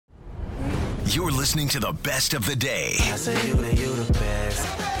You're listening to the best of the day. I say you the best.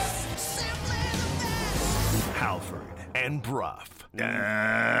 Halford and Bruff.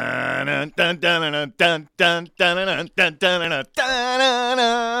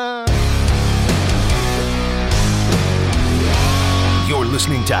 You're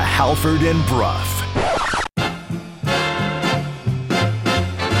listening to Halford and Bruff.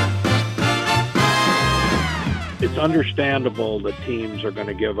 It's understandable that teams are going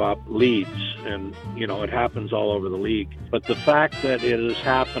to give up leads, and, you know, it happens all over the league. But the fact that it has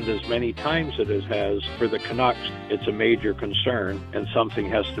happened as many times as it has for the Canucks, it's a major concern, and something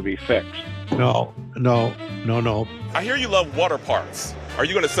has to be fixed. No. I hear you love water parks. Are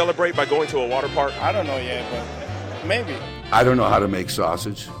you going to celebrate by going to a water park? I don't know yet, but maybe. I don't know how to make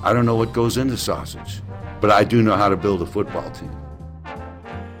sausage. I don't know what goes into sausage. But I do know how to build a football team.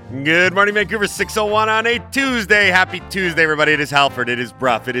 Good morning, Vancouver. 6:01 on a Tuesday. Happy Tuesday, everybody. It is Halford. It is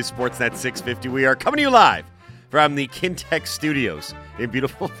Bruff. It is Sportsnet 650. We are coming to you live from the Kintec Studios in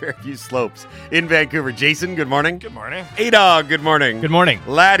beautiful Fairview Slopes in Vancouver. Jason, good morning. Good morning. A-Dog, good morning. Good morning.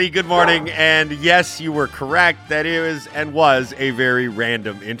 Laddie, good morning. And yes, you were correct. That is and was a very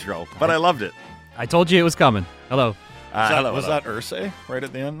random intro, but I loved it. I told you it was coming. Hello. Was that Irsay right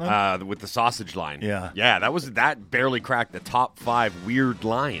at the end then? With the sausage line. Yeah. Yeah, that barely cracked the top 5 weird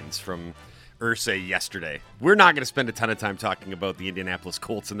lines from Irsay yesterday. We're not going to spend a ton of time talking about the Indianapolis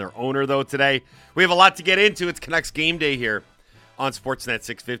Colts and their owner, though, today. We have a lot to get into. It's Canucks game day here on Sportsnet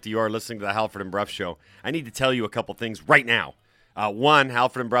 650. You are listening to the Halford and Bruff Show. I need to tell you a couple things right now. One,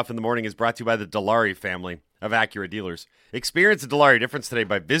 Halford and Bruff in the Morning is brought to you by the Dilawri family of Acura dealers. Experience the Dilawri difference today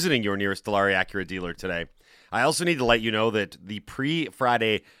by visiting your nearest Dilawri Acura dealer today. I also need to let you know that the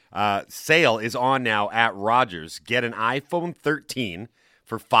pre-Friday sale is on now at Rogers. Get an iPhone 13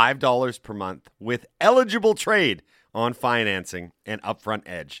 for $5 per month with eligible trade on financing and upfront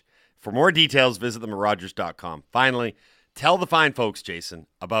edge. For more details, visit them at Rogers.com. Finally, tell the fine folks, Jason,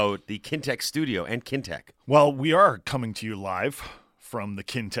 about the Kintec studio and Kintec. Well, we are coming to you live from the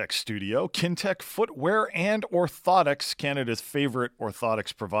Kintec studio. Kintec Footwear and Orthotics, Canada's favorite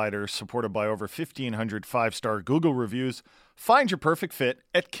orthotics provider, supported by over 1,500 five-star Google reviews. Find your perfect fit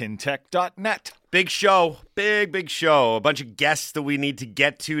at kintec.net. Big show. Big show. A bunch of guests that we need to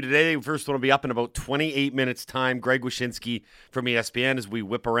get to today. First one will be up in about 28 minutes' time. Greg Wyshynski from ESPN as we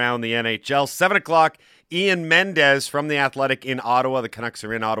whip around the NHL. 7 o'clock, Ian Mendez from The Athletic in Ottawa. The Canucks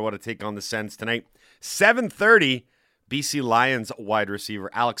are in Ottawa to take on the Sens tonight. 7:30, BC Lions wide receiver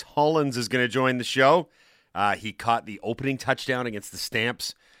Alex Hollins is going to join the show. He caught the opening touchdown against the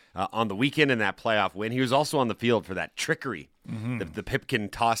Stamps on the weekend in that playoff win. He was also on the field for that trickery. The Pipkin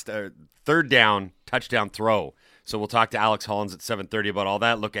tossed a third down touchdown throw. So we'll talk to Alex Hollins at 7:30 about all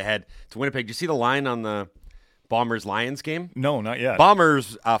that. Look ahead to Winnipeg. Did you see the line on the Bombers-Lions game? No, not yet.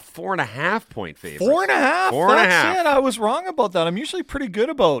 Bombers 4.5 point favorites. 4.5? 4.5. That's it. I was wrong about that. I'm usually pretty good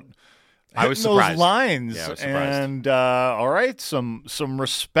about I was surprised. those lines. Yeah, I was surprised. And all right, some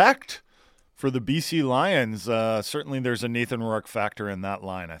respect for the BC Lions. Certainly there's a Nathan Rourke factor in that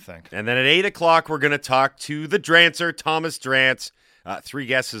line, I think. And then at 8 o'clock, we're going to talk to the Drancer, Thomas Drance. 3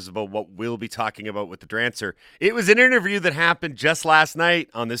 guesses about what we'll be talking about with the Drancer. It was an interview that happened just last night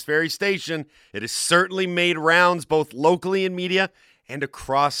on this very station. It has certainly made rounds both locally in media and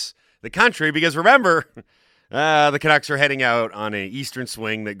across the country because remember, the Canucks are heading out on an eastern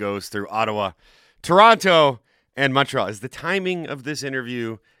swing that goes through Ottawa, Toronto, and Montreal. Is the timing of this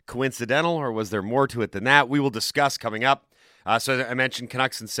interview coincidental, or was there more to it than that? We will discuss coming up. So I mentioned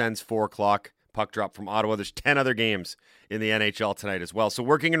Canucks and Sens, 4 o'clock, puck drop from Ottawa. There's 10 other games in the NHL tonight as well. So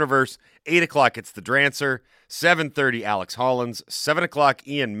working in reverse, 8 o'clock, it's the Drancer, 7:30, Alex Hollins, 7 o'clock,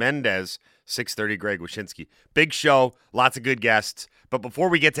 Ian Mendez, 6:30, Greg Wyshynski. Big show, lots of good guests. But before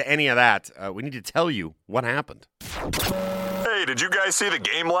we get to any of that, we need to tell you what happened. Hey, did you guys see the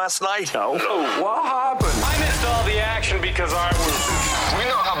game last night? No. What happened? I missed all the action because I was... We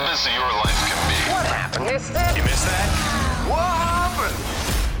know how busy your life can be. What happened? Missed it? You missed that? What happened?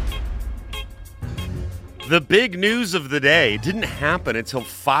 The big news of the day didn't happen until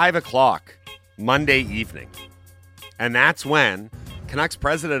 5 o'clock Monday evening. And that's when Canucks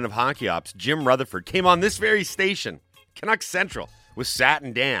president of Hockey Ops, Jim Rutherford, came on this very station, Canucks Central, with Sat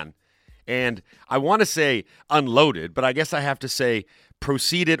and Dan. And I want to say unloaded, but I guess I have to say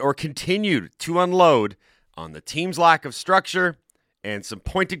proceeded or continued to unload on the team's lack of structure and some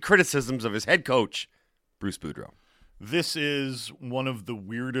pointed criticisms of his head coach, Bruce Boudreau. This is one of the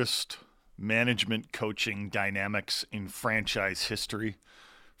weirdest management coaching dynamics in franchise history.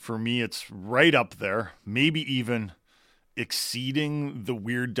 For me, it's right up there, maybe even exceeding the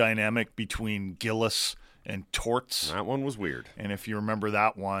weird dynamic between Gillis and Torts. That one was weird. And if you remember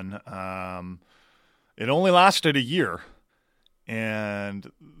that one, it only lasted a year.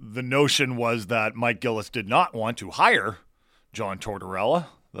 And the notion was that Mike Gillis did not want to hire John Tortorella,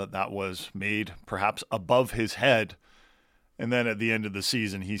 that was made perhaps above his head. And then at the end of the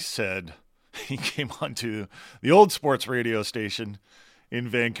season, he said, he came onto the old sports radio station in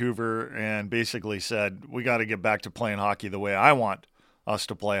Vancouver and basically said, we got to get back to playing hockey the way I want us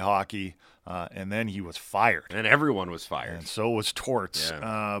to play hockey. And then he was fired. And everyone was fired. And so was Torts.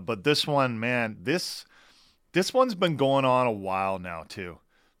 Yeah. But this one, man, this one's been going on a while now, too.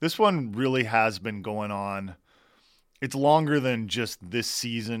 This one really has been going on. It's longer than just this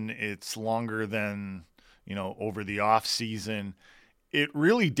season. It's longer than, over the off season. It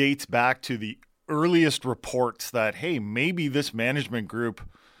really dates back to the earliest reports that, hey, maybe this management group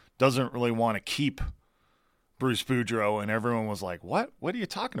doesn't really want to keep Bruce Boudreau. And everyone was like, what? What are you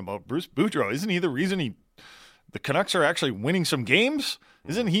talking about? Bruce Boudreau, isn't he the reason the Canucks are actually winning some games?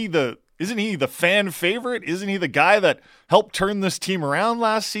 Isn't he the fan favorite? Isn't he the guy that helped turn this team around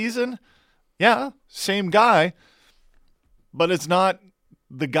last season? Yeah, same guy. But it's not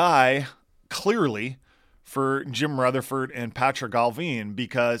the guy, clearly, for Jim Rutherford and Patrick Allvin,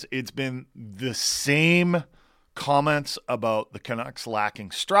 because it's been the same comments about the Canucks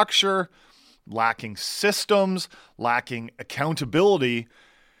lacking structure, lacking systems, lacking accountability.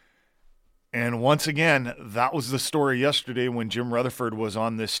 And once again, that was the story yesterday when Jim Rutherford was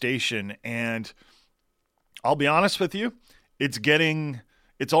on this station. And I'll be honest with you, it's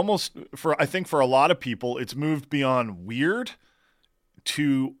almost, I think for a lot of people, it's moved beyond weird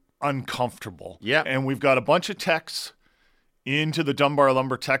to uncomfortable. Yeah. And we've got a bunch of texts into the Dunbar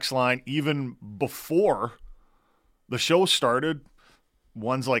Lumber text line even before the show started.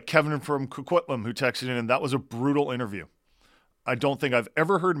 Ones like Kevin from Coquitlam who texted in, and that was a brutal interview. I don't think I've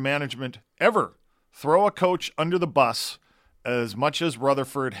ever heard management ever throw a coach under the bus as much as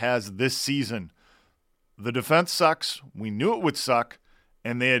Rutherford has this season. The defense sucks. We knew it would suck.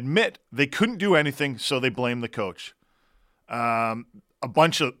 And they admit they couldn't do anything, so they blame the coach. A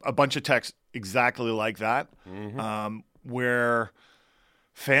bunch of texts exactly like that, where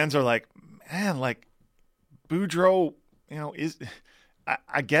fans are like, man, like Boudreau,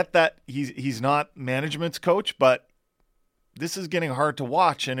 I get that he's not management's coach, but this is getting hard to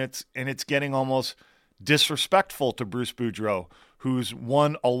watch, and it's getting almost disrespectful to Bruce Boudreau, who's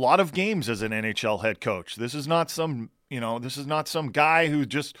won a lot of games as an NHL head coach. This is not some guy who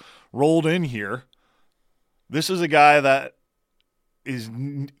just rolled in here. This is a guy that is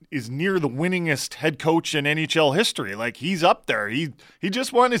near the winningest head coach in NHL history. Like, he's up there. He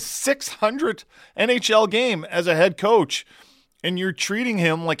just won his 600th NHL game as a head coach, and you're treating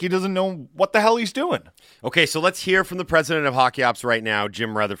him like he doesn't know what the hell he's doing. Okay, so let's hear from the president of Hockey Ops right now,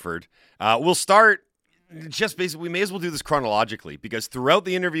 Jim Rutherford. We'll start just basically, we may as well do this chronologically, because throughout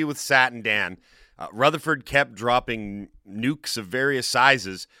the interview with Sat and Dan, Rutherford kept dropping nukes of various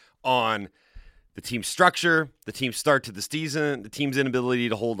sizes on the team's structure, the team's start to the season, the team's inability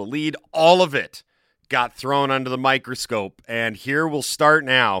to hold a lead. All of it got thrown under the microscope. And here we'll start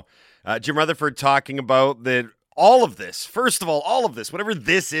now. Jim Rutherford talking about that all of this, first of all of this, whatever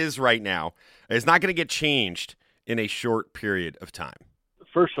this is right now, is not going to get changed in a short period of time.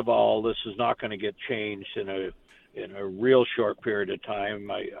 First of all, this is not going to get changed in a real short period of time.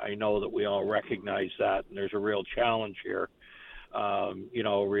 I know that we all recognize that, and there's a real challenge here,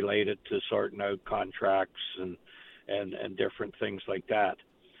 related to sorting out contracts and different things like that.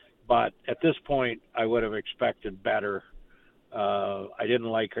 But at this point, I would have expected better. I didn't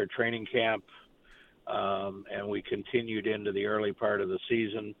like our training camp, and we continued into the early part of the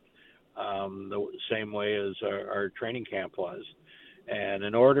season the same way as our training camp was. And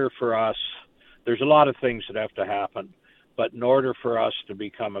in order for us, there's a lot of things that have to happen, but in order for us to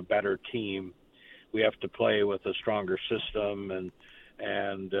become a better team, we have to play with a stronger system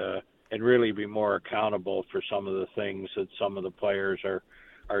and really be more accountable for some of the things that some of the players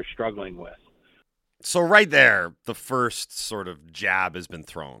are struggling with. So right there, the first sort of jab has been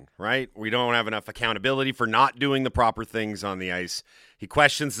thrown, right? We don't have enough accountability for not doing the proper things on the ice. He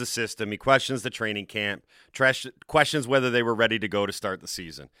questions the system. He questions the training camp, questions whether they were ready to go to start the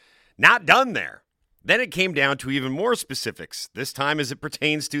season. Not done there. Then it came down to even more specifics, this time as it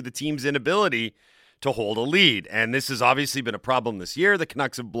pertains to the team's inability to hold a lead. And this has obviously been a problem this year. The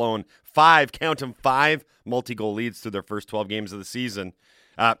Canucks have blown five multi-goal leads through their first 12 games of the season.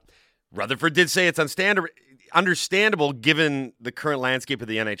 Rutherford did say it's understandable given the current landscape of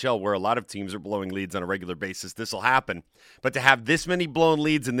the NHL, where a lot of teams are blowing leads on a regular basis. This will happen. But to have this many blown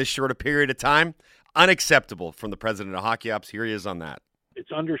leads in this short a period of time, unacceptable from the president of Hockey Ops. Here he is on that.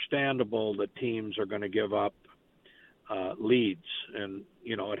 It's understandable that teams are going to give up leads, and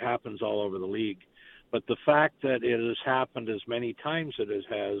it happens all over the league. But the fact that it has happened as many times as it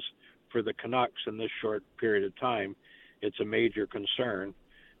has for the Canucks in this short period of time, it's a major concern,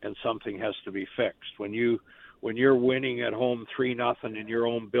 and something has to be fixed. When you're winning at home 3-0 in your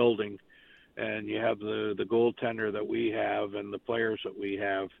own building, and you have the goaltender that we have and the players that we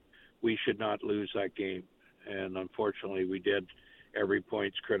have, we should not lose that game. And unfortunately, we did. Every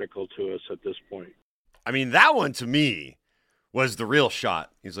point's critical to us at this point. I mean, that one to me was the real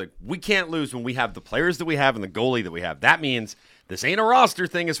shot. He's like, we can't lose when we have the players that we have and the goalie that we have. That means this ain't a roster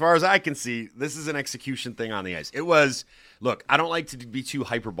thing as far as I can see. This is an execution thing on the ice. It was, look, I don't like to be too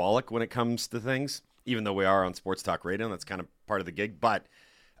hyperbolic when it comes to things, even though we are on Sports Talk Radio, and that's kind of part of the gig. But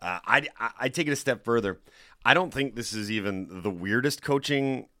I take it a step further. I don't think this is even the weirdest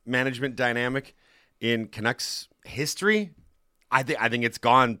coaching management dynamic in Canucks history. I think it's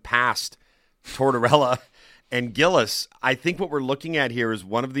gone past Tortorella and Gillis. I think what we're looking at here is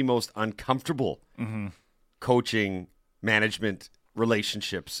one of the most uncomfortable coaching management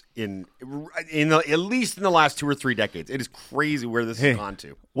relationships in at least in the last 2 or 3 decades. It is crazy where this has gone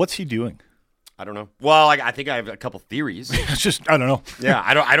to. What's he doing? I don't know. Well, I think I have a couple theories. It's just I don't know. Yeah,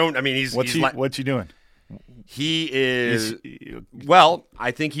 I don't. I mean, what's he doing? He is. Well,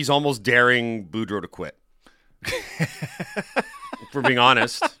 I think he's almost daring Boudreau to quit. For being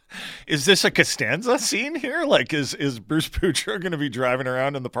honest. Is this a Costanza scene here? Like, is Bruce Boudreau going to be driving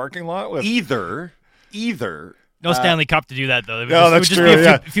around in the parking lot with either? No Stanley Cup to do that, though. That's it would just true, be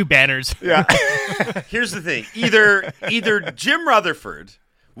a few banners. Yeah. Here's the thing. Either Jim Rutherford,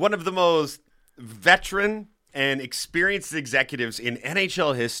 one of the most veteran and experienced executives in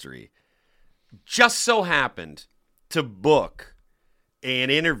NHL history, just so happened to book an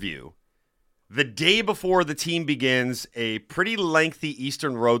interview the day before the team begins a pretty lengthy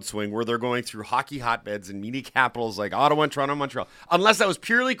Eastern road swing where they're going through hockey hotbeds and media capitals like Ottawa, Toronto, Montreal. Unless that was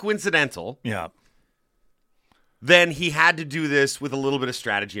purely coincidental, then he had to do this with a little bit of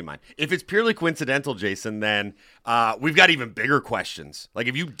strategy in mind. If it's purely coincidental, Jason, then we've got even bigger questions. Like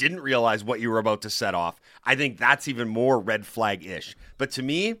if you didn't realize what you were about to set off, I think that's even more red flag-ish. But to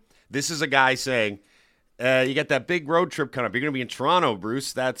me, this is a guy saying, you got that big road trip coming up. You're going to be in Toronto,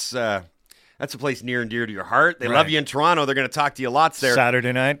 Bruce. That's a place near and dear to your heart. They love you in Toronto. They're going to talk to you lots there.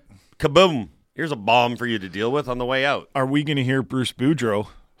 Saturday night. Kaboom. Here's a bomb for you to deal with on the way out. Are we going to hear Bruce Boudreau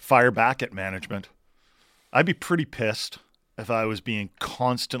fire back at management? I'd be pretty pissed if I was being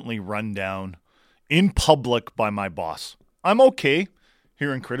constantly run down in public by my boss. I'm okay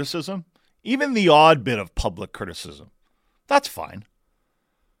hearing criticism, even the odd bit of public criticism. That's fine.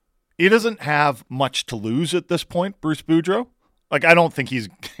 He doesn't have much to lose at this point, Bruce Boudreau. Like, I don't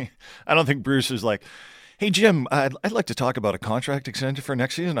think Bruce is like, hey, Jim, I'd like to talk about a contract extension for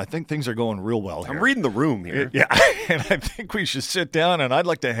next season. I think things are going real well here. I'm reading the room here. Yeah, and I think we should sit down, and I'd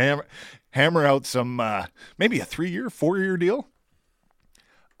like to hammer out some, maybe a 3-year, 4-year deal.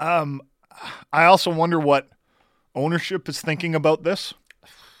 I also wonder what ownership is thinking about this,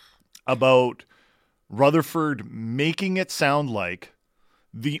 about Rutherford making it sound like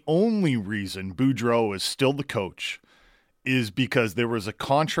the only reason Boudreau is still the coach is because there was a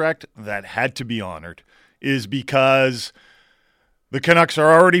contract that had to be honored, is because the Canucks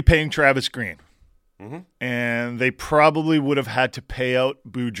are already paying Travis Green. And they probably would have had to pay out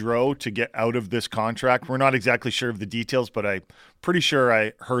Boudreau to get out of this contract. We're not exactly sure of the details, but I'm pretty sure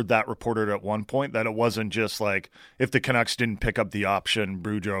I heard that reported at one point that it wasn't just like if the Canucks didn't pick up the option,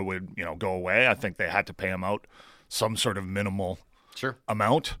 Boudreau would go away. I think they had to pay him out some sort of minimal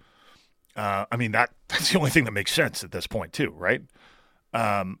amount. I mean, that's the only thing that makes sense at this point too, right?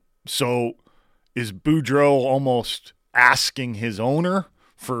 So is Boudreau almost asking his owner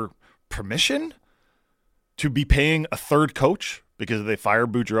for permission to be paying a third coach because if they fire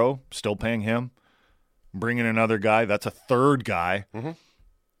Boudreau, still paying him, bring in another guy, that's a third guy.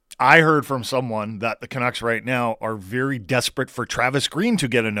 I heard from someone that the Canucks right now are very desperate for Travis Green to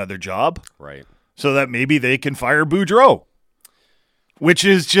get another job. Right. So that maybe they can fire Boudreau. Which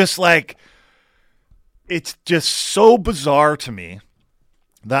is just like, it's just so bizarre to me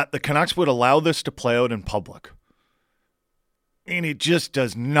that the Canucks would allow this to play out in public. And it just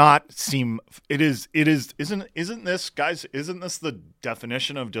does not seem, isn't this, guys, isn't this the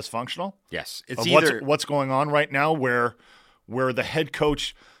definition of dysfunctional? Yes. It's either what's going on right now where the head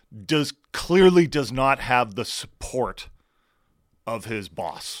coach clearly does not have the support of his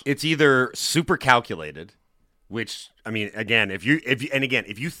boss. It's either super calculated, which, I mean, again, if you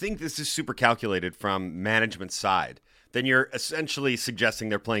think this is super calculated from management side, then you're essentially suggesting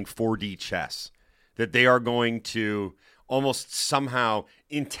they're playing 4D chess, that they are going to almost somehow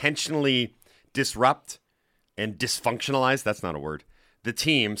intentionally disrupt and dysfunctionalize, that's not a word, the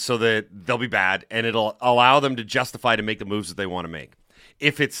team so that they'll be bad and it'll allow them to justify to make the moves that they want to make.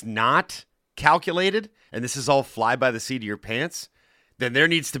 If it's not calculated and this is all fly by the seat of your pants, then there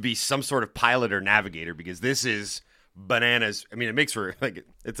needs to be some sort of pilot or navigator, because this is bananas. I mean, it makes for, like,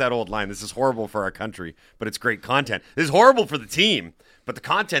 it's that old line, this is horrible for our country, but it's great content. This is horrible for the team, but the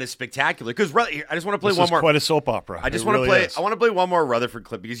content is spectacular. Because I just want to play one more. Quite a soap opera. I want to play one more Rutherford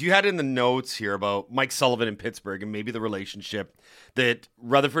clip, because you had in the notes here about Mike Sullivan in Pittsburgh and maybe the relationship that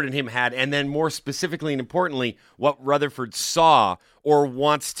Rutherford and him had, and then more specifically and importantly, what Rutherford saw or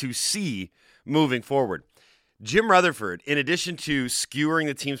wants to see moving forward. Jim Rutherford, in addition to skewering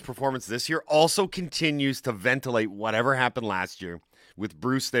the team's performance this year, also continues to ventilate whatever happened last year with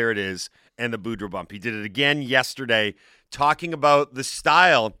Bruce, there it is, and the Boudreaux bump. He did it again yesterday, talking about the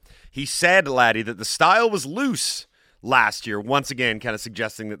style. He said, Laddie, that the style was loose last year, once again kind of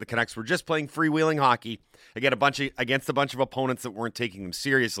suggesting that the Canucks were just playing freewheeling hockey against a bunch of opponents that weren't taking them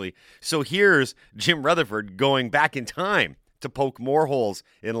seriously. So here's Jim Rutherford going back in time to poke more holes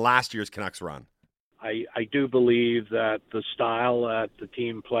in last year's Canucks run. I do believe that the style that the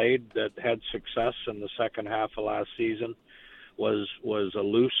team played that had success in the second half of last season was a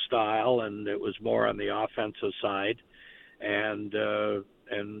loose style, and it was more on the offensive side. And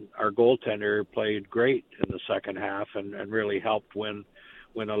our goaltender played great in the second half and really helped win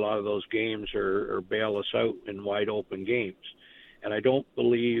a lot of those games or bail us out in wide open games. And I don't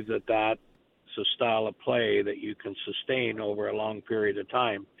believe that that's a style of play that you can sustain over a long period of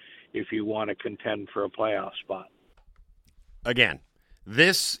time if you want to contend for a playoff spot. Again,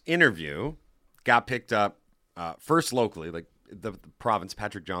 this interview got picked up first locally, like the province.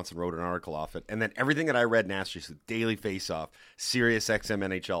 Patrick Johnson wrote an article off it, and then everything that I read nationally, so Daily Faceoff, Sirius XM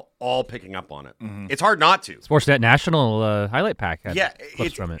NHL, all picking up on it. Mm-hmm. It's hard not to. Sportsnet National highlight pack had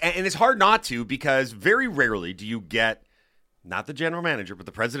clips from it. And it's hard not to, because very rarely do you get, not the general manager, but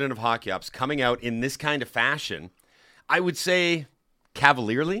the president of Hockey Ops coming out in this kind of fashion. I would say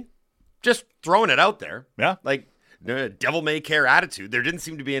cavalierly. Just throwing it out there. Yeah. Like, devil may care attitude. There didn't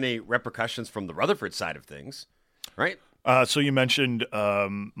seem to be any repercussions from the Rutherford side of things, right? So you mentioned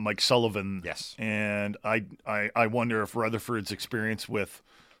Mike Sullivan. Yes. And I wonder if Rutherford's experience with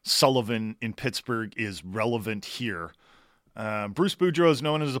Sullivan in Pittsburgh is relevant here. Bruce Boudreau is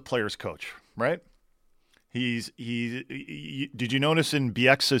known as a player's coach, right? Did you notice in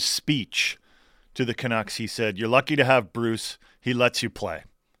Bieksa's speech to the Canucks, he said, "You're lucky to have Bruce. He lets you play."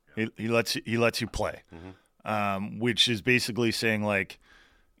 He lets you play, which is basically saying, like,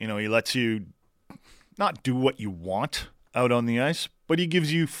 he lets you not do what you want out on the ice, but he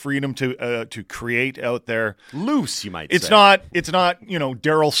gives you freedom to create out there. Loose, you might say. It's not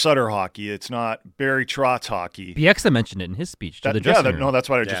Daryl Sutter hockey. It's not Barry Trotz hockey. Bieksa mentioned it in his speech to the dressing room. That's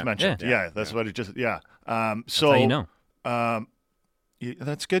what I just mentioned. That's what it just. Yeah. That's how you know.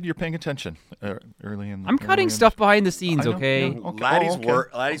 That's good. You're paying attention early in. I'm cutting stuff behind the scenes. Okay.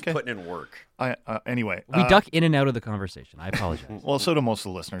 Laddie's putting in work. Anyway, we duck in and out of the conversation. I apologize. Well, so do most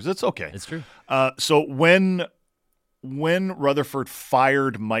of the listeners. It's okay. It's true. So when Rutherford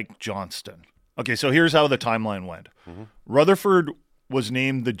fired Mike Johnston, okay. So here's how the timeline went. Mm-hmm. Rutherford was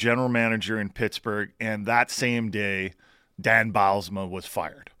named the general manager in Pittsburgh, and that same day, Dan Bylsma was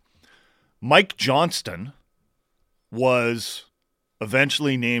fired. Mike Johnston was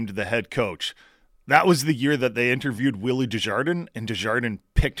eventually named the head coach. That was the year that they interviewed Willie Desjardins, and Desjardins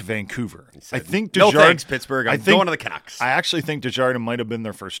picked Vancouver. Said, I think Desjardins, no thanks, Pittsburgh. I'm going to the Canucks. I actually think Desjardins might have been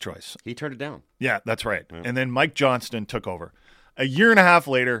their first choice. He turned it down. Yeah, that's right. Yeah. And then Mike Johnston took over. A year and a half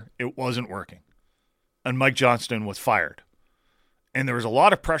later, it wasn't working, and Mike Johnston was fired. And there was a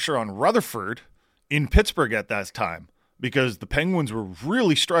lot of pressure on Rutherford in Pittsburgh at that time because the Penguins were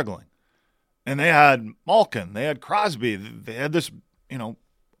really struggling. And they had Malkin, they had Crosby, they had this,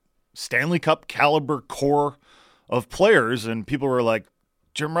 Stanley Cup caliber core of players, and people were like,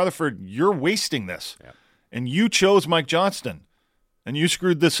 Jim Rutherford, you're wasting this. Yeah. And you chose Mike Johnston, and you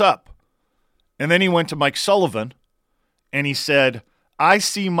screwed this up. And then he went to Mike Sullivan, and he said, I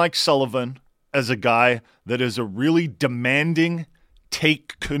see Mike Sullivan as a guy that is a really demanding,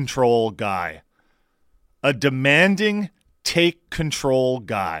 take control guy. A demanding, take control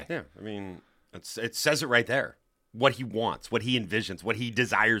guy. Yeah, I mean, it says it right there. What he wants, what he envisions, what he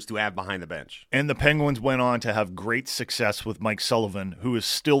desires to have behind the bench. And the Penguins went on to have great success with Mike Sullivan, who is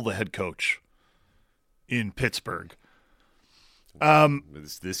still the head coach in Pittsburgh.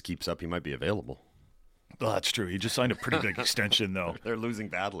 This keeps up, he might be available. Well, that's true. He just signed a pretty big extension, though. They're losing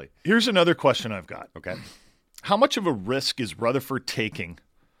badly. Here's another question I've got. Okay. How much of a risk is Rutherford taking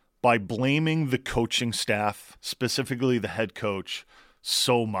by blaming the coaching staff, specifically the head coach,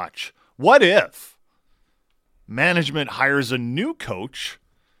 so much. What if management hires a new coach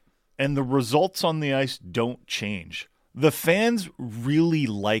and the results on the ice don't change? The fans really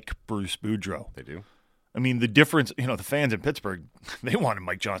like Bruce Boudreau. They do. I mean, the difference, the fans in Pittsburgh, they wanted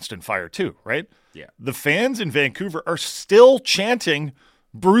Mike Johnston fired too, right? Yeah. The fans in Vancouver are still chanting,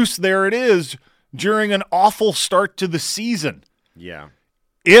 Bruce, there it is, during an awful start to the season. Yeah.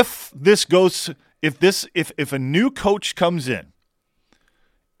 If a new coach comes in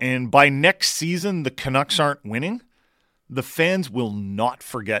and by next season the Canucks aren't winning, the fans will not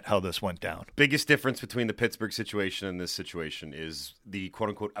forget how this went down. Biggest difference between the Pittsburgh situation and this situation is the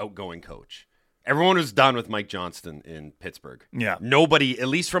quote-unquote outgoing coach. Everyone was done with Mike Johnston in Pittsburgh. Yeah. Nobody, at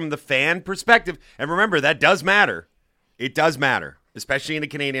least from the fan perspective, and remember, that does matter. It does matter, especially in the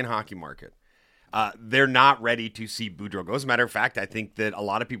Canadian hockey market. They're not ready to see Boudreau go. As a matter of fact, I think that a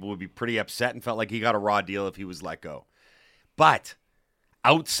lot of people would be pretty upset and felt like he got a raw deal if he was let go. But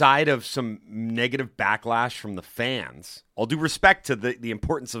outside of some negative backlash from the fans, all due respect to the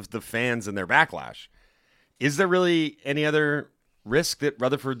importance of the fans and their backlash, is there really any other risk that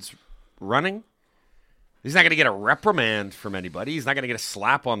Rutherford's running? He's not going to get a reprimand from anybody. He's not going to get a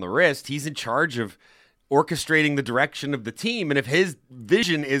slap on the wrist. He's in charge of orchestrating the direction of the team. And if his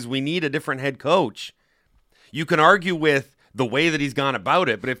vision is we need a different head coach, you can argue with the way that he's gone about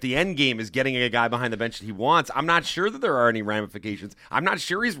it. But if the end game is getting a guy behind the bench that he wants, I'm not sure that there are any ramifications. I'm not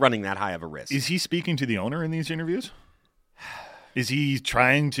sure he's running that high of a risk. Is he speaking to the owner in these interviews? Is he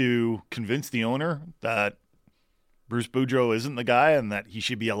trying to convince the owner that Bruce Boudreau isn't the guy and that he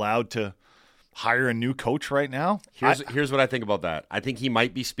should be allowed to hire a new coach right now? Here's what I think about that. I think he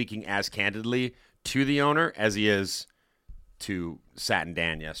might be speaking as candidly to the owner as he is to Sat and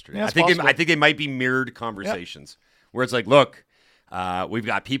Dan yesterday. Yeah, I think they might be mirrored conversations where it's like, look, we've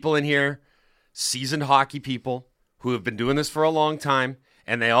got people in here, seasoned hockey people who have been doing this for a long time,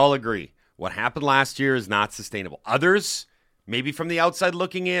 and they all agree what happened last year is not sustainable. Others, maybe from the outside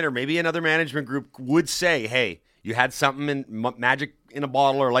looking in, or maybe another management group would say, hey, you had something in magic in a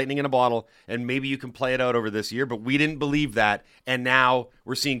bottle or lightning in a bottle, and maybe you can play it out over this year, but we didn't believe that, and now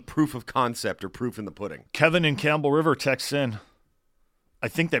we're seeing proof of concept or proof in the pudding. Kevin in Campbell River texts in, I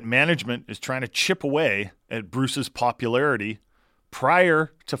think that management is trying to chip away at Bruce's popularity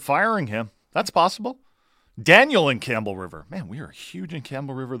prior to firing him. That's possible. Daniel in Campbell River. Man, we are huge in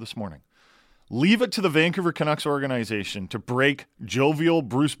Campbell River this morning. Leave it to the Vancouver Canucks organization to break jovial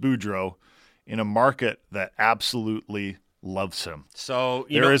Bruce Boudreau in a market that absolutely loves him. So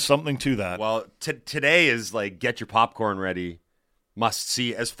there is something to that. Well, today is like get your popcorn ready, must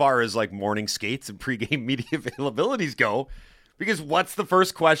see as far as like morning skates and pregame media availabilities go. Because what's the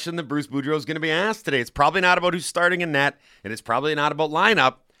first question that Bruce Boudreau is going to be asked today? It's probably not about who's starting in net, and it's probably not about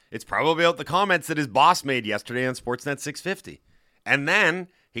lineup. It's probably about the comments that his boss made yesterday on Sportsnet 650. And then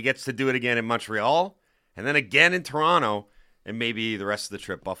he gets to do it again in Montreal, and then again in Toronto, and maybe the rest of the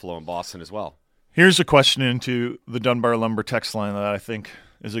trip, Buffalo and Boston as well. Here's a question into the Dunbar Lumber text line that I think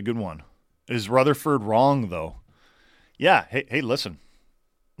is a good one. Is Rutherford wrong, though? Yeah, hey, listen.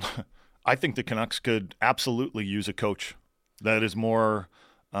 I think the Canucks could absolutely use a coach that is more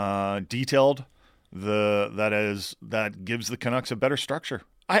detailed, that gives the Canucks a better structure.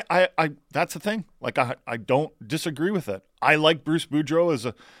 I that's the thing. Like I don't disagree with it. I like Bruce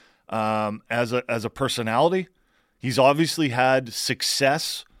Boudreau as a personality. He's obviously had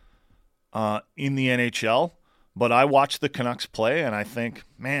success in the NHL, but I watch the Canucks play and I think,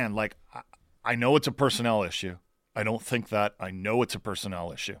 man, like I know it's a personnel issue. I don't think that. I know it's a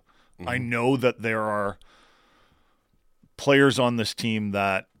personnel issue. Mm-hmm. I know that there are players on this team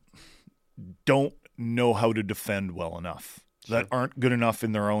that don't know how to defend well enough, that aren't good enough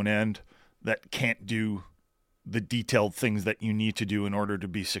in their own end, that can't do the detailed things that you need to do in order to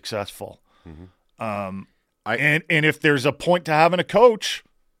be successful. Mm-hmm. And if there's a point to having a coach,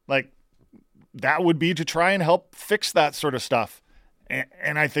 like that would be to try and help fix that sort of stuff.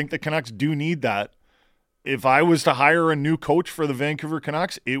 And I think the Canucks do need that. If I was to hire a new coach for the Vancouver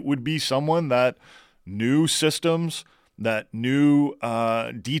Canucks, it would be someone that knew systems, that knew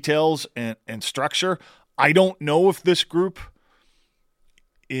details and structure. I don't know if this group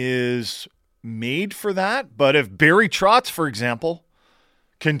is made for that, but if Barry Trotz, for example,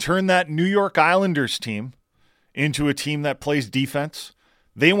 can turn that New York Islanders team into a team that plays defense,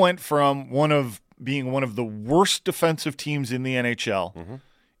 they went from being one of the worst defensive teams in the NHL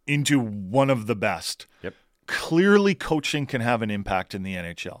into one of the best. Yep. Clearly, coaching can have an impact in the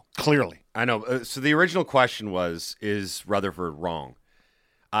NHL. Clearly. I know. So the original question was, is Rutherford wrong?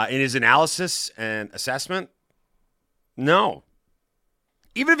 In his analysis and assessment, no.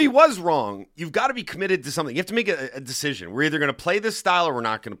 even if he was wrong, you've got to be committed to something. You have to make a decision. We're either going to play this style or we're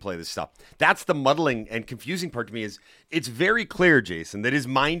not going to play this style. That's the muddling and confusing part to me. Is it's very clear, Jason, that his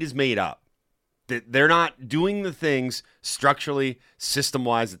mind is made up. That they're not doing the things structurally,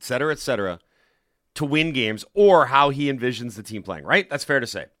 system-wise, et cetera, to win games or how he envisions the team playing, right? That's fair to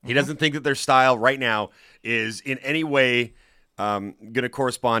say. He doesn't think that their style right now is in any way going to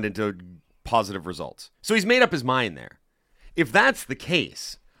correspond into positive results. So he's made up his mind there. If that's the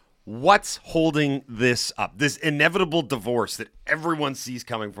case, what's holding this up? This inevitable divorce that everyone sees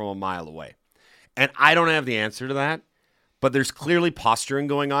coming from a mile away. And I don't have the answer to that, but there's clearly posturing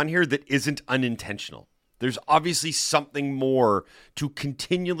going on here that isn't unintentional. There's obviously something more to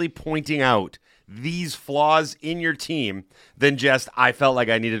continually pointing out these flaws in your team than just, I felt like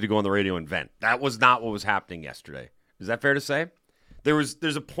I needed to go on the radio and vent. That was not what was happening yesterday. Is that fair to say?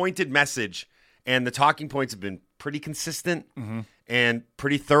 There's a pointed message, and the talking points have been pretty consistent and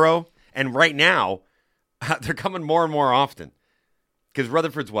pretty thorough. And right now, they're coming more and more often. Because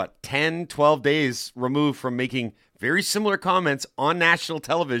Rutherford's, 10, 12 days removed from making very similar comments on national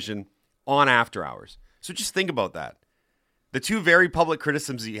television on After Hours. So just think about that. The two very public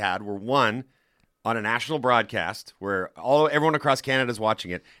criticisms he had were, one, on a national broadcast where everyone across Canada is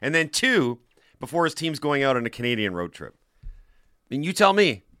watching it, and then two, before his team's going out on a Canadian road trip. I mean, you tell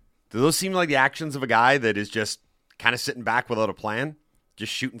me, do those seem like the actions of a guy that is just kind of sitting back without a plan,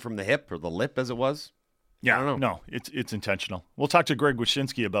 just shooting from the hip or the lip as it was? Yeah, I don't know. No, it's intentional. We'll talk to Greg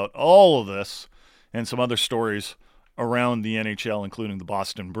Wyshynski about all of this and some other stories around the NHL, including the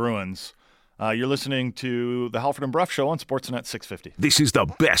Boston Bruins. You're listening to the Halford and Brough Show on Sportsnet 650. This is the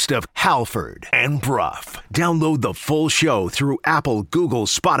best of Halford and Brough. Download the full show through Apple, Google,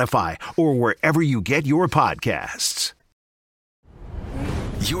 Spotify, or wherever you get your podcasts.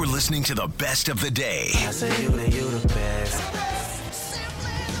 You're listening to the best of the day. I say you the best.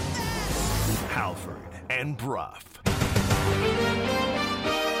 Halford and Brough.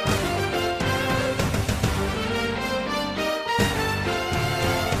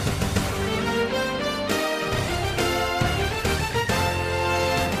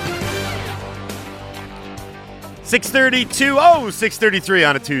 6:33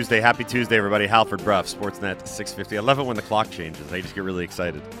 on a Tuesday. Happy Tuesday, everybody. Halford Brough, Sportsnet 650. I love it when the clock changes. I just get really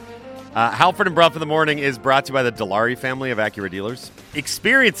excited. Halford and Brough in the morning is brought to you by the Dilawri family of Acura dealers.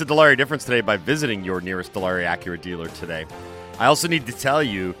 Experience the Dilawri difference today by visiting your nearest Dilawri Acura dealer today. I also need to tell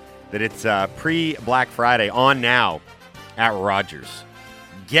you that it's pre-Black Friday on now at Rogers.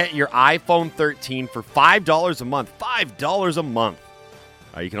 Get your iPhone 13 for $5 a month. $5 a month.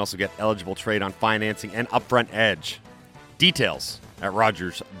 You can also get eligible trade on financing and upfront edge. Details at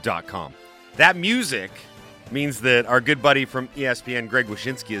Rogers.com. That music means that our good buddy from ESPN, Greg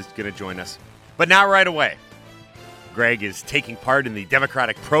Wyshynski, is going to join us. But not right away. Greg is taking part in the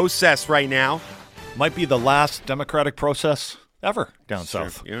democratic process right now. Might be the last democratic process ever down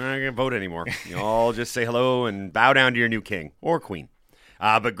south. You're not going to vote anymore. You all just say hello and bow down to your new king or queen.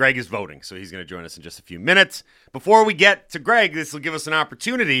 But Greg is voting, so he's going to join us in just a few minutes. Before we get to Greg, this will give us an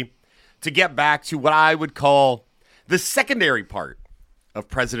opportunity to get back to what I would call the secondary part of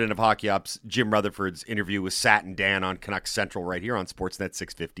President of Hockey Ops Jim Rutherford's interview with Sat and Dan on Canucks Central right here on Sportsnet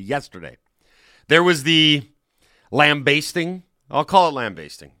 650 yesterday. There was the lambasting, I'll call it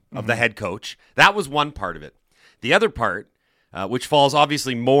lambasting, of the head coach. That was one part of it. The other part, which falls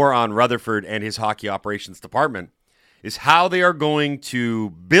obviously more on Rutherford and his hockey operations department, is how they are going to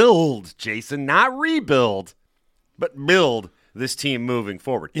build, Jason, not rebuild, but build this team moving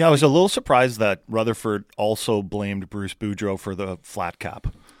forward. Yeah, I was a little surprised that Rutherford also blamed Bruce Boudreau for the flat cap.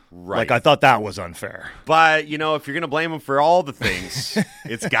 Right. Like, I thought that was unfair. But, you know, if you're going to blame him for all the things,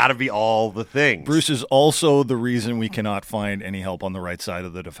 it's got to be all the things. Bruce is also the reason we cannot find any help on the right side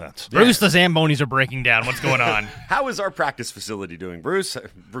of the defense. Bruce, the Zambonis are breaking down. What's going on? How is our practice facility doing, Bruce?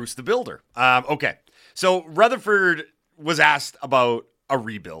 Bruce the builder. Okay. So Rutherford was asked about a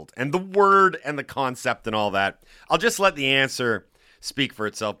rebuild and the word and the concept and all that. I'll just let the answer speak for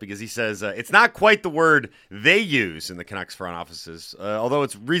itself because he says it's not quite the word they use in the Canucks front offices, although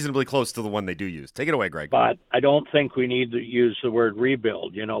it's reasonably close to the one they do use. Take it away, Greg. But I don't think we need to use the word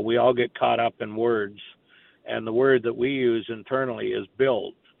rebuild. You know, we all get caught up in words, and the word that we use internally is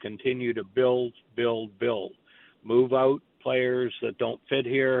build. Continue to build, build, build. Move out players that don't fit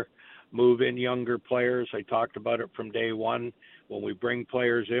here. Move in younger players. I talked about it from day one. When we bring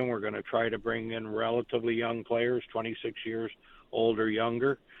players in, we're going to try to bring in relatively young players, 26 years old or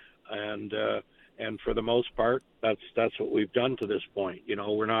younger, and for the most part, that's what we've done to this point. You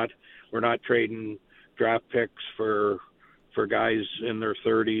know, we're not trading draft picks for for guys in their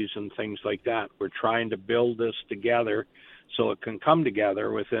 30s and things like that. We're trying to build this together so it can come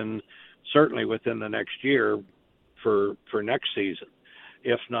together certainly within the next year for next season,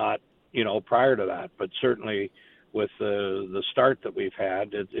 if not, prior to that. But certainly with the start that we've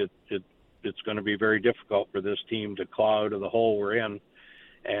had, it's going to be very difficult for this team to claw out of the hole we're in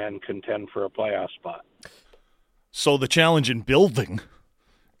and contend for a playoff spot. So the challenge in building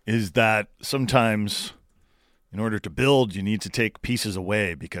is that sometimes in order to build, you need to take pieces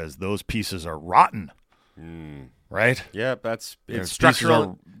away because those pieces are rotten. Right? Yeah, it's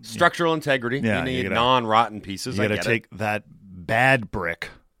structural integrity. Yeah, you need non-rotten pieces. You got to take that bad brick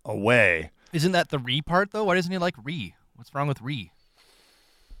away. Isn't that the re part though? Why doesn't he like re? What's wrong with re?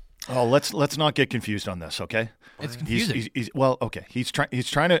 Oh, let's not get confused on this, okay? It's confusing. He's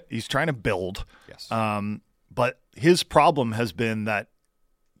trying to build. Yes. But his problem has been that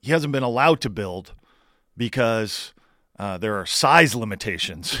he hasn't been allowed to build because there are size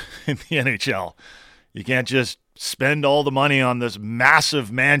limitations in the NHL. You can't just spend all the money on this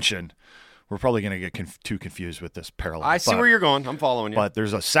massive mansion. We're probably going to get too confused with this parallel. I see where you're going. I'm following you. But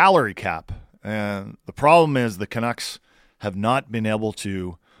there's a salary cap. And the problem is the Canucks have not been able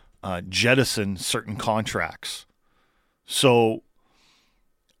to jettison certain contracts. So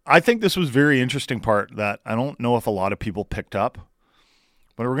I think this was a very interesting part that I don't know if a lot of people picked up.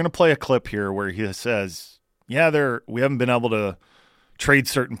 But we're going to play a clip here where he says, we haven't been able to trade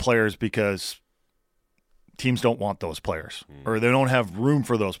certain players because teams don't want those players or they don't have room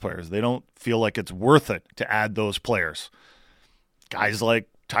for those players. They don't feel like it's worth it to add those players. Guys like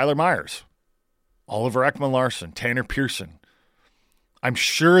Tyler Myers, Oliver Ekman-Larsson, Tanner Pearson. I'm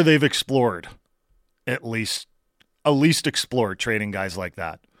sure they've explored, at least explored trading guys like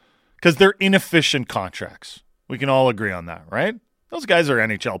that because they're inefficient contracts. We can all agree on that, right? Those guys are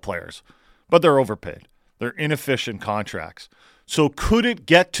NHL players, but they're overpaid. They're inefficient contracts. So could it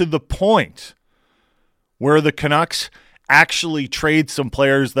get to the point where the Canucks actually trade some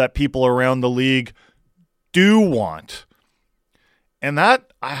players that people around the league do want? And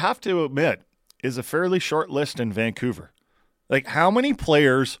that, I have to admit, is a fairly short list in Vancouver. Like, how many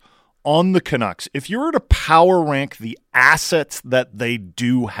players on the Canucks, if you were to power rank the assets that they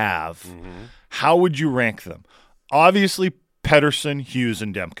do have, how would you rank them? Obviously, Pettersson, Hughes,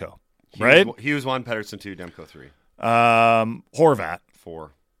 and Demko, right? Hughes 1, Pettersson 2, Demko 3. Horvat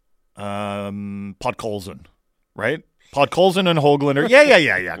 4. Podkolzin, right? Podkolzin and Höglander.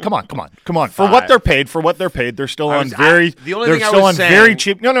 Yeah. Come on. For what they're paid, they're still on very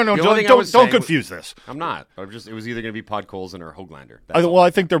cheap. No. Don't confuse this. I'm not. It was either going to be Podkolzin or Höglander. I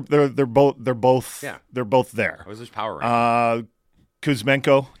think they're both. Yeah. They're both there. I was just power ranking.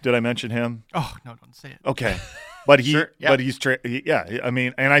 Kuzmenko. Did I mention him? Oh no, don't say it. Okay, but he's I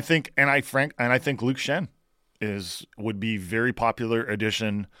mean, and I think Luke Schenn would be very popular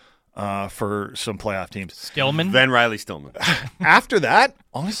addition for some playoff teams. Stillman? Then Riley Stillman. After that,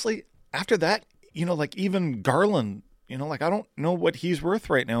 like even Garland, I don't know what he's worth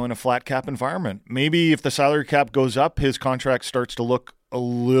right now in a flat cap environment. Maybe if the salary cap goes up, his contract starts to look a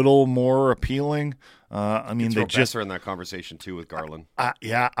little more appealing. They just are in that conversation too with Garland.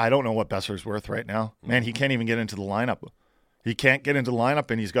 I don't know what Besser's worth right now. Man, he can't even get into the lineup. He can't get into the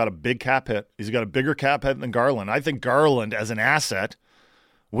lineup, and he's got a big cap hit. He's got a bigger cap hit than Garland. I think Garland, as an asset,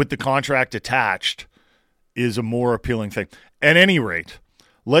 with the contract attached, is a more appealing thing. At any rate,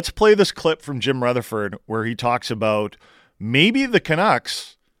 let's play this clip from Jim Rutherford where he talks about maybe the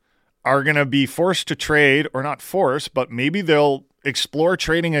Canucks are going to be forced to trade, or not forced, but maybe they'll explore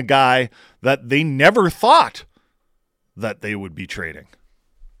trading a guy that they never thought that they would be trading.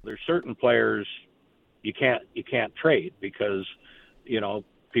 There's certain players you can't trade because,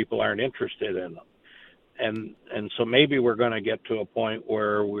 people aren't interested in them. And so maybe we're going to get to a point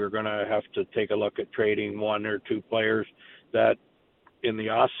where we're going to have to take a look at trading one or two players that in the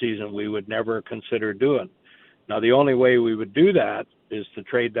off season we would never consider doing. Now, the only way we would do that is to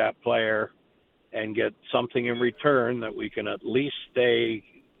trade that player and get something in return that we can at least stay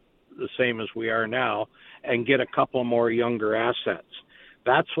the same as we are now and get a couple more younger assets.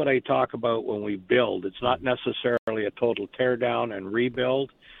 That's what I talk about when we build. It's not necessarily a total tear down and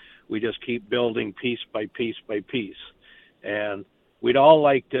rebuild. We just keep building piece by piece by piece. And we'd all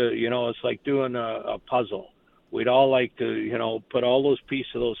like to, it's like doing a puzzle. We'd all like to, put all those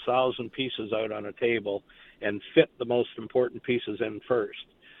 1,000 pieces out on a table and fit the most important pieces in first.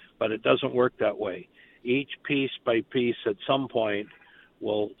 But it doesn't work that way. Each piece by piece at some point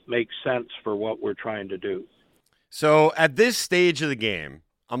will make sense for what we're trying to do. So at this stage of the game,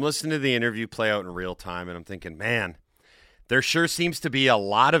 I'm listening to the interview play out in real time, and I'm thinking, man, There sure seems to be a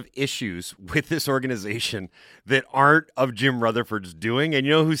lot of issues with this organization that aren't of Jim Rutherford's doing. And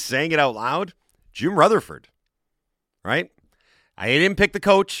you know who's saying it out loud? Jim Rutherford, right? He didn't pick the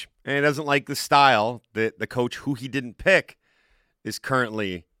coach, and he doesn't like the style that the coach who he didn't pick is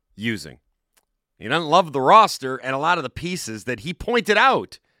currently using. He doesn't love the roster, and a lot of the pieces that he pointed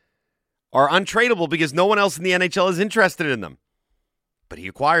out are untradeable because no one else in the NHL is interested in them. But he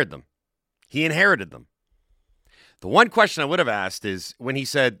acquired them. He inherited them. The one question I would have asked is when he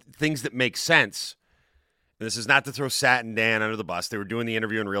said things that make sense, and this is not to throw Sat and Dan under the bus. They were doing the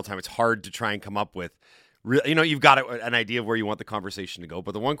interview in real time. It's hard to try and come up with. You've got an idea of where you want the conversation to go.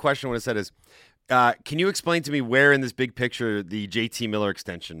 But the one question I would have said is, can you explain to me where in this big picture the JT Miller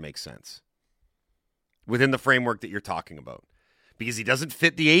extension makes sense within the framework that you're talking about? Because he doesn't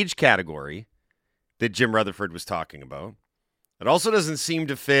fit the age category that Jim Rutherford was talking about. It also doesn't seem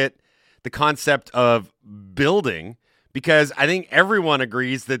to fit the concept of building, because I think everyone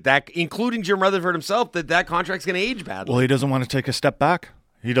agrees that including Jim Rutherford himself, that contract's going to age badly. Well, he doesn't want to take a step back.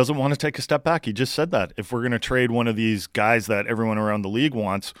 He doesn't want to take a step back. He just said that. If we're going to trade one of these guys that everyone around the league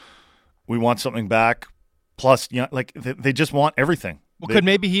wants, we want something back. Plus, they just want everything. Well, could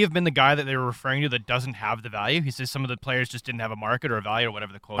maybe he have been the guy that they were referring to that doesn't have the value? He says some of the players just didn't have a market or a value or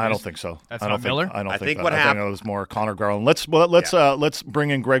whatever the quote is. I don't think so. That's not Miller? I think what happened. I think it was more Connor Garland. Let's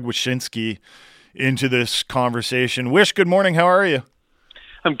bring in Greg Wyshynski into this conversation. Wish, good morning. How are you?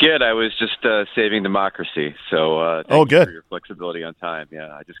 I'm good. I was just saving democracy, so thank you good for your flexibility on time.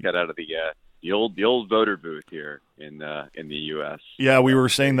 Yeah, I just got out of the old voter booth here in the U.S. Yeah, we were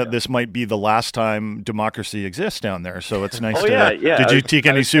saying that this might be the last time democracy exists down there, so it's nice. Yeah. Did you take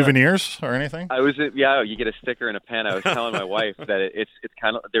any souvenirs or anything? You get a sticker and a pen. I was telling my wife that it's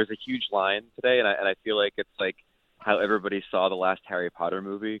kind of, there's a huge line today, and I feel like it's like how everybody saw the last Harry Potter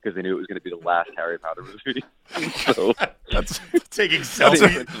movie because they knew it was going to be the last Harry Potter movie. So that's taking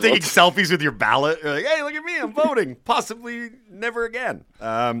selfies with your ballot. You're like, hey, look at me, I'm voting. Possibly never again.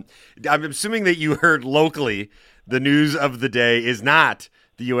 I'm assuming that you heard locally the news of the day is not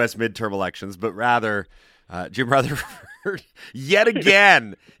the U.S. midterm elections, but rather Jim Rutherford yet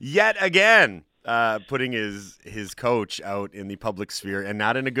again, putting his coach out in the public sphere, and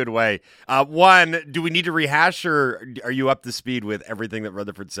not in a good way. One, do we need to rehash, or are you up to speed with everything that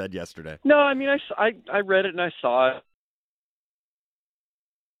Rutherford said yesterday? No, I mean, I read it and I saw it.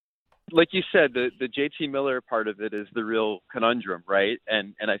 Like you said, the JT Miller part of it is the real conundrum, right?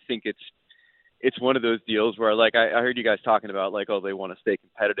 And I think it's one of those deals where, like, I heard you guys talking about, like, they want to stay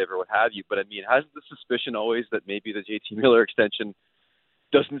competitive or what have you. But, I mean, hasn't the suspicion always that maybe the JT Miller extension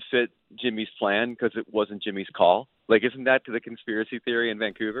doesn't fit Jimmy's plan because it wasn't Jimmy's call? Like, isn't that to the conspiracy theory in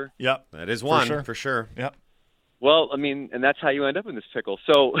Vancouver? Yep. That is one, for sure. Yep. Well, I mean, and that's how you end up in this pickle.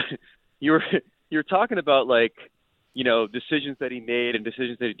 So you're talking about, like, decisions that he made and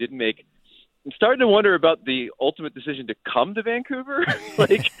decisions that he didn't make. I'm starting to wonder about the ultimate decision to come to Vancouver.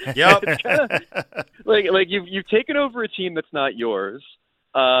 Like, yep. It's kinda, like you've taken over a team that's not yours.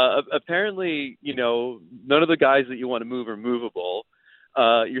 Apparently, none of the guys that you want to move are movable.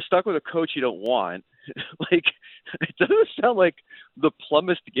 You're stuck with a coach you don't want. Like, it doesn't sound like the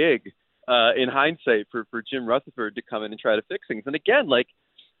plumbest gig in hindsight for Jim Rutherford to come in and try to fix things. And again, like,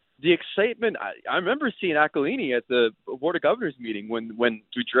 the excitement, I remember seeing Aquilini at the Board of Governors meeting when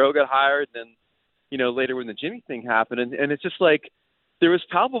Boudreau got hired, and then, later when the Jimmy thing happened. And it's just like there was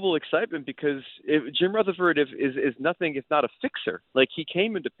palpable excitement because Jim Rutherford is nothing if not a fixer. Like, he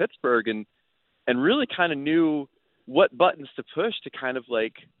came into Pittsburgh and really kind of knew what buttons to push to kind of,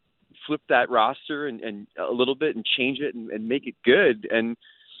 like, flip that roster and a little bit and change it and make it good. And,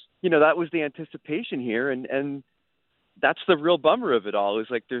 that was the anticipation here. And that's the real bummer of it all, is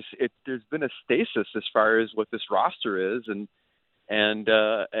like there's been a stasis as far as what this roster is, and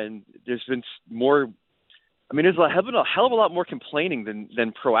there's been more. I mean, there's a hell of a lot more complaining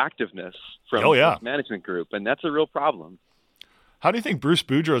than proactiveness from this management group, and that's a real problem. How do you think Bruce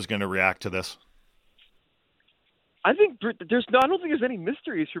Boudreau is going to react to this? I think I don't think there's any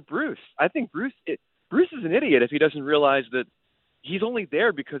mysteries for Bruce. I think Bruce is an idiot if he doesn't realize that he's only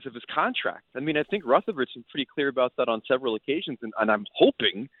there because of his contract. I mean, I think Rutherford's been pretty clear about that on several occasions, and I'm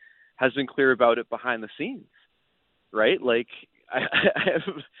hoping has been clear about it behind the scenes, right? Like,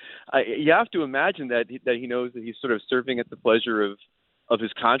 you have to imagine that he knows that he's sort of serving at the pleasure of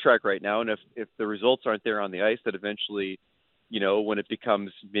his contract right now, and if the results aren't there on the ice, that eventually, when it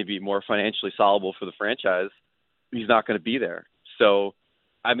becomes maybe more financially solvable for the franchise, he's not going to be there. So,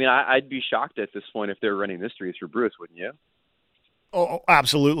 I mean, I'd be shocked at this point if they were running mysteries for Bruce, wouldn't you? Oh,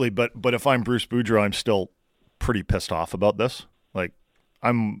 absolutely. But if I'm Bruce Boudreau, I'm still pretty pissed off about this. Like,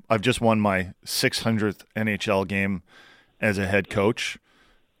 I've just won my 600th NHL game, as a head coach,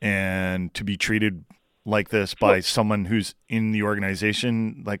 and to be treated like this by someone who's in the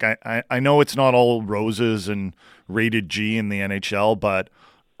organization. Like I know it's not all roses and rated G in the NHL, but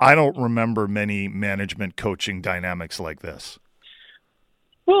I don't remember many management coaching dynamics like this.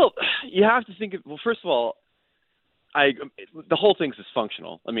 Well, you have to think of, first of all, the whole thing's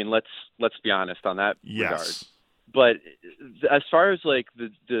dysfunctional. I mean, let's be honest on that regard. But as far as like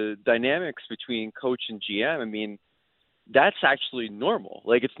the dynamics between coach and GM, I mean, that's actually normal.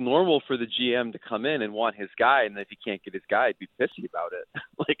 Like, it's normal for the GM to come in and want his guy, and if he can't get his guy, he'd be pissy about it.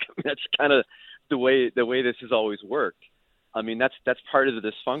 Like, I mean, that's kind of the way this has always worked. I mean, that's part of the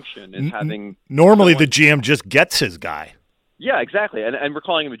dysfunction is having. Normally, the GM just gets his guy. Yeah, exactly, and we're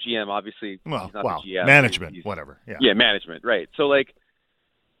calling him a GM. Obviously, well, he's not the GM. Management, whatever. Yeah, management, right? So, like,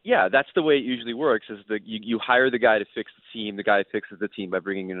 yeah, that's the way it usually works. Is that you hire the guy to fix the team. The guy fixes the team by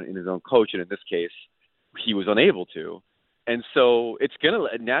bringing in his own coach, and in this case, he was unable to. And so it's going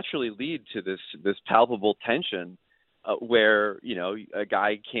to naturally lead to this palpable tension where, you know, a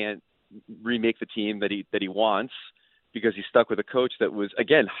guy can't remake the team that he wants because he's stuck with a coach that was,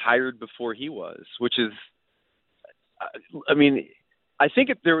 again, hired before he was, which is, I mean, I think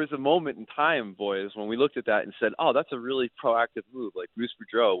there was a moment in time, boys, when we looked at that and said, oh, that's a really proactive move. Like Bruce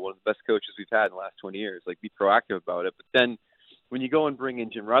Boudreau, one of the best coaches we've had in the last 20 years, like, be proactive about it. But then when you go and bring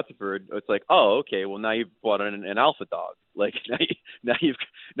in Jim Rutherford, it's like, oh, okay, well, now you've brought in an alpha dog. Like, now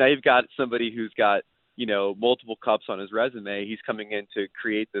you've got somebody who's got, you know, multiple cups on his resume. He's coming in to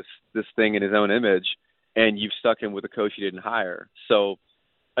create this thing in his own image, and you've stuck him with a coach you didn't hire. So,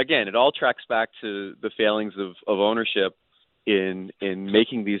 again, it all tracks back to the failings of ownership in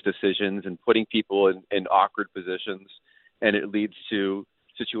making these decisions and putting people in awkward positions, and it leads to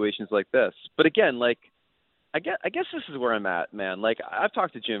situations like this. But again, like, I guess this is where I'm at, man. Like, I've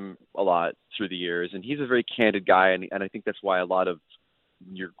talked to Jim a lot through the years, and he's a very candid guy, and I think that's why a lot of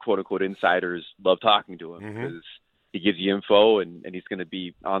your quote-unquote insiders love talking to him, because he gives you info, and he's going to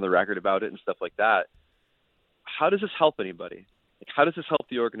be on the record about it and stuff like that. How does this help anybody? Like, how does this help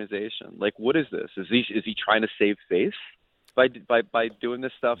the organization? Like, what is this? Is he trying to save face by doing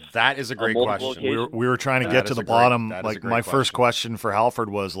this stuff? That is a great question. We were trying to get to the bottom. Like, my first question for Halford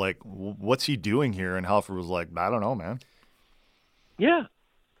was like, what's he doing here? And Halford was like, I don't know, man. Yeah.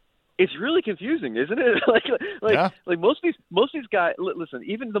 It's really confusing, isn't it? like most of these guys, listen,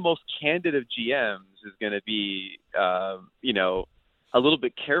 even the most candid of GMs is going to be, you know, a little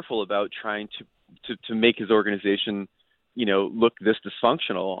bit careful about trying to make his organization, you know, look this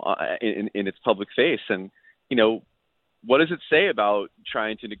dysfunctional in its public face. And, you know, what does it say about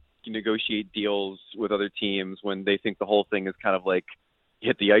trying to negotiate deals with other teams when they think the whole thing is kind of like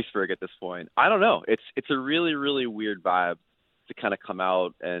hit the iceberg at this point? I don't know. It's a really, really weird vibe to kind of come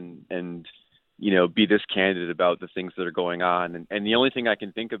out and you know, be this candid about the things that are going on. And the only thing I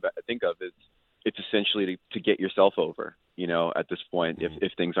can think of is it's essentially to get yourself over, you know, at this point,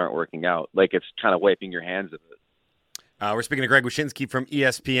 if things aren't working out. Like, it's kind of wiping your hands of it. We're speaking to Greg Wyshynski from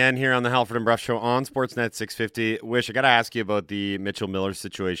ESPN here on the Halford and Brough Show on Sportsnet 650. Wish, I got to ask you about the Mitchell Miller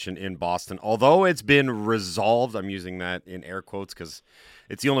situation in Boston. Although it's been resolved, I'm using that in air quotes because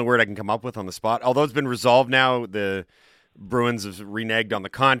it's the only word I can come up with on the spot. Although it's been resolved now, the Bruins have reneged on the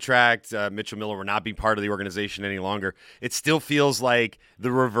contract. Mitchell Miller will not be part of the organization any longer. It still feels like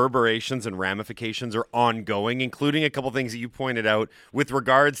the reverberations and ramifications are ongoing, including a couple things that you pointed out with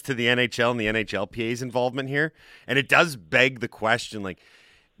regards to the NHL and the NHLPA's involvement here. And it does beg the question, like,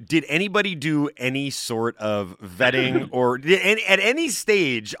 did anybody do any sort of vetting or at any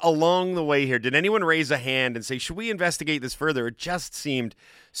stage along the way here, did anyone raise a hand and say, should we investigate this further? It just seemed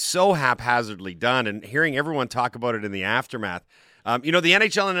so haphazardly done. And hearing everyone talk about it in the aftermath, you know, the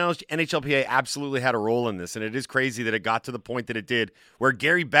NHL and NHLPA absolutely had a role in this. And it is crazy that it got to the point that it did, where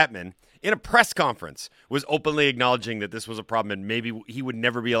Gary Bettman, in a press conference, was openly acknowledging that this was a problem and maybe he would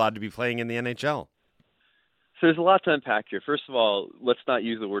never be allowed to be playing in the NHL. So there's a lot to unpack here. First of all, let's not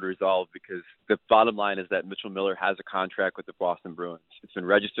use the word resolve, because the bottom line is that Mitchell Miller has a contract with the Boston Bruins. It's been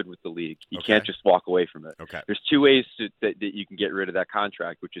registered with the league. You can't just walk away from it. Okay. There's two ways that you can get rid of that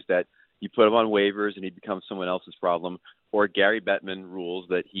contract, which is that you put him on waivers and he becomes someone else's problem, or Gary Bettman rules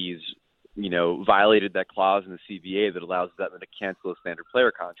that he's, you know, violated that clause in the CBA that allows Bettman to cancel a standard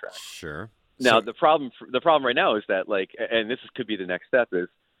player contract. Sure. Now, the problem right now is that, like, and this could be the next step, is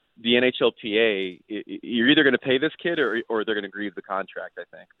the NHLPA, you're either going to pay this kid or they're going to grieve the contract, I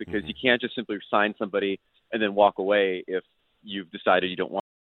think, because you can't just simply sign somebody and then walk away if you've decided you don't want.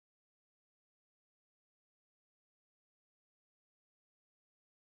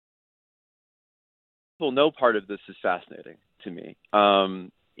 Well, no part of this is fascinating to me.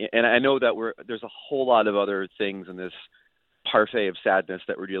 And I know that there's a whole lot of other things in this parfait of sadness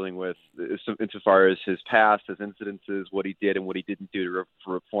that we're dealing with insofar as his past, his incidences, what he did and what he didn't do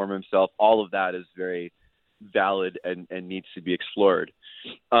to reform himself. All of that is very valid and needs to be explored.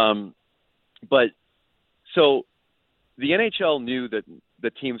 But so the NHL knew that the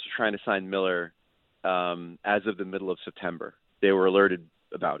teams were trying to sign Miller as of the middle of September. They were alerted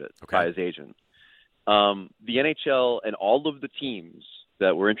about it by his agent. The NHL and all of the teams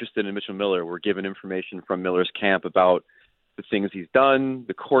that were interested in Mitchell Miller were given information from Miller's camp about the things he's done,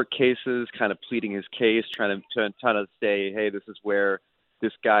 the court cases, kind of pleading his case, trying to say, hey, this is where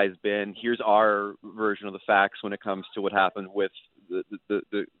this guy's been. Here's our version of the facts when it comes to what happened with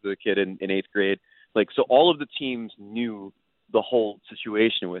the kid in 8th grade. Like, so all of the teams knew the whole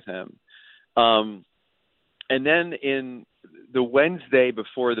situation with him. And then in the Wednesday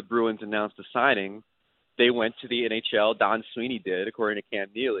before the Bruins announced the signing, they went to the NHL. Don Sweeney did, according to Cam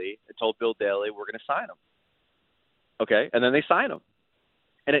Neely, and told Bill Daly, we're going to sign him. Okay, and then they signed him.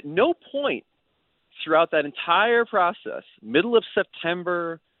 And at no point throughout that entire process, middle of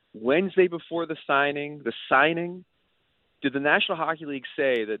September, Wednesday before the signing, did the National Hockey League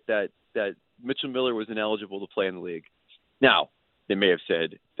say that Mitchell Miller was ineligible to play in the league. Now, they may have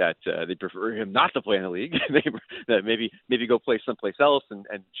said that they prefer him not to play in the league, that maybe go play someplace else and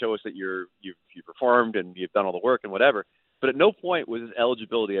show us that you've performed and you've done all the work and whatever. But at no point was his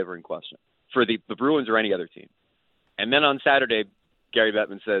eligibility ever in question for the Bruins or any other team. And then on Saturday, Gary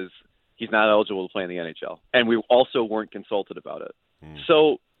Bettman says he's not eligible to play in the NHL. And we also weren't consulted about it.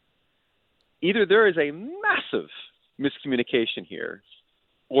 So either there is a massive miscommunication here,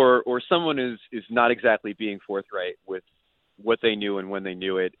 or someone is not exactly being forthright with what they knew and when they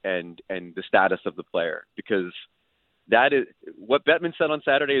knew it and the status of the player, because that is what Bettman said on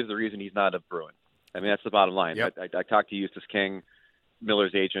Saturday is the reason he's not a Bruin. I mean, that's the bottom line. Yep. I talked to Eustace King,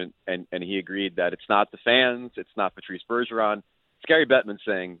 Miller's agent, and he agreed that it's not the fans, it's not Patrice Bergeron, it's Gary Bettman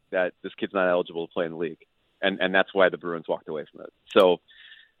saying that this kid's not eligible to play in the league, and that's why the Bruins walked away from it. So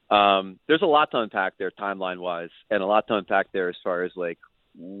there's a lot to unpack there timeline-wise, and a lot to unpack there as far as like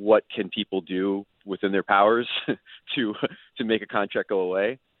what can people do within their powers to make a contract go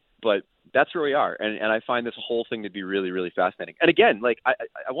away. But that's where we are, and I find this whole thing to be really, really fascinating. And again, like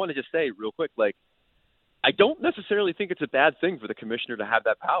I want to just say real quick, like I don't necessarily think it's a bad thing for the commissioner to have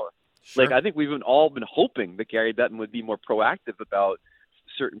that power. Sure. Like I think we've all been hoping that Gary Bettman would be more proactive about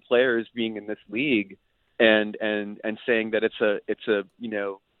certain players being in this league and saying that it's a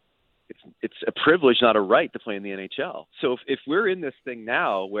privilege, not a right, to play in the NHL. So if we're in this thing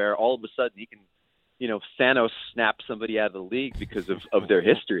now where all of a sudden he can, Thanos snap somebody out of the league because of their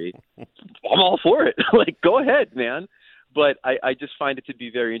history, I'm all for it. Like, go ahead, man. But I just find it to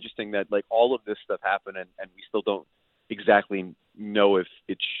be very interesting that like all of this stuff happened and we still don't exactly know if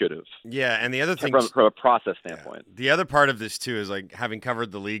it should have. Yeah, and the other thing from a process standpoint. Yeah. The other part of this too is like having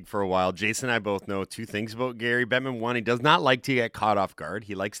covered the league for a while, Jason and I both know two things about Gary Bettman. One, he does not like to get caught off guard.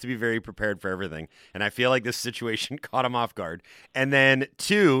 He likes to be very prepared for everything. And I feel like this situation caught him off guard. And then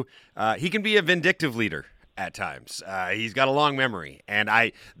two, he can be a vindictive leader at times. He's got a long memory. And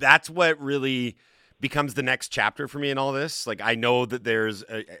that's what really becomes the next chapter for me in all this. Like, I know that there's,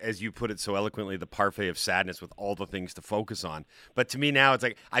 as you put it so eloquently, the parfait of sadness with all the things to focus on. But to me now, it's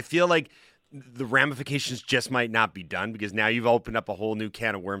like, I feel like the ramifications just might not be done because now you've opened up a whole new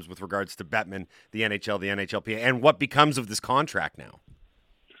can of worms with regards to Bettman, the NHL, the NHLPA, and what becomes of this contract now.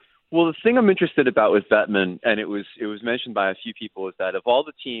 Well, the thing I'm interested about with Bettman, and it was mentioned by a few people, is that of all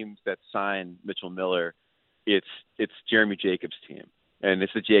the teams that signed Mitchell Miller, it's Jeremy Jacobs' team, and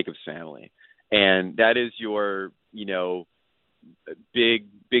it's the Jacobs family. And that is your,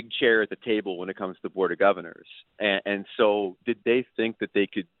 big chair at the table when it comes to the Board of Governors. And so did they think that they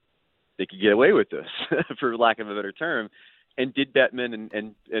could get away with this, for lack of a better term? And did Bettman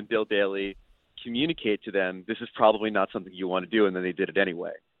and Bill Daly communicate to them, this is probably not something you want to do, and then they did it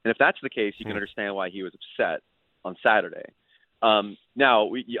anyway? And if that's the case, you can understand why he was upset on Saturday.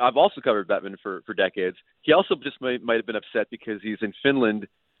 Now, I've also covered Bettman for decades. He also just might have been upset because he's in Finland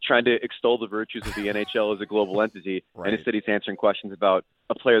trying to extol the virtues of the NHL as a global entity, right. And instead he's answering questions about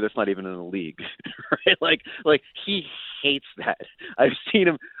a player that's not even in the league, right? Like he hates that. I've seen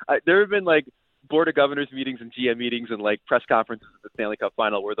him. There have been like Board of Governors meetings and GM meetings and like press conferences at the Stanley Cup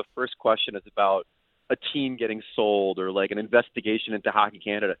Final where the first question is about a team getting sold or like an investigation into Hockey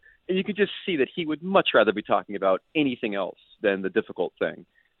Canada, and you can just see that he would much rather be talking about anything else than the difficult thing.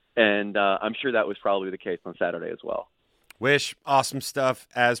 And I'm sure that was probably the case on Saturday as well. Wish, awesome stuff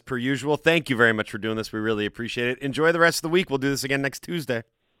as per usual. Thank you very much for doing this. We really appreciate it. Enjoy the rest of the week. We'll do this again next Tuesday.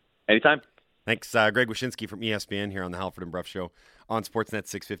 Anytime. Thanks, Greg Wyshynski from ESPN here on the Halford and Brough Show on Sportsnet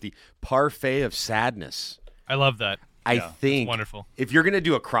 650. Parfait of sadness. I love that. I think wonderful. If you're going to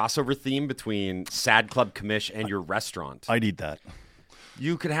do a crossover theme between Sad Club Commish and your restaurant, I'd eat that.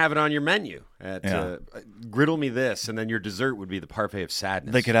 You could have it on your menu at Griddle Me This, and then your dessert would be the Parfait of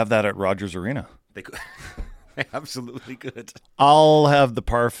Sadness. They could have that at Rogers Arena. They could. They absolutely could. I'll have the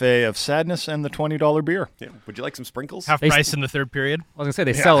Parfait of Sadness and the $20 beer. Yeah. Would you like some sprinkles? Half price in the third period. I was going to say,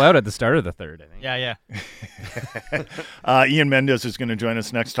 they sell out at the start of the third, I think. Yeah. Ian Mendes is going to join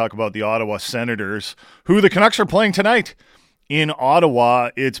us next to talk about the Ottawa Senators, who the Canucks are playing tonight in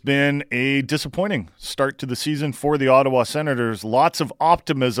Ottawa. It's been a disappointing start to the season for the Ottawa Senators. Lots of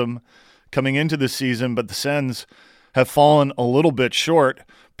optimism coming into the season, but the Sens have fallen a little bit short.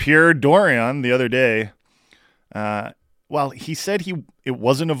 Pierre Dorion the other day, he said it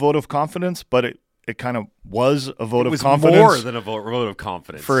wasn't a vote of confidence, but it kind of was a vote of confidence. More than a vote of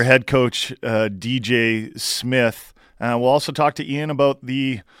confidence for head coach DJ Smith. We'll also talk to Ian about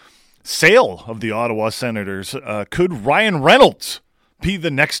the sale of the Ottawa Senators. Could Ryan Reynolds be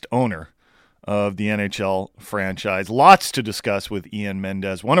the next owner of the NHL franchise? Lots to discuss with Ian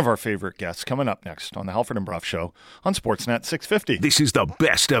Mendes, one of our favorite guests, coming up next on the Halford and Brough Show on Sportsnet 650. This is the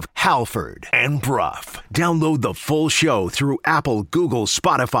best of Halford and Brough. Download the full show through Apple, Google,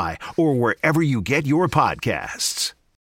 Spotify, or wherever you get your podcasts.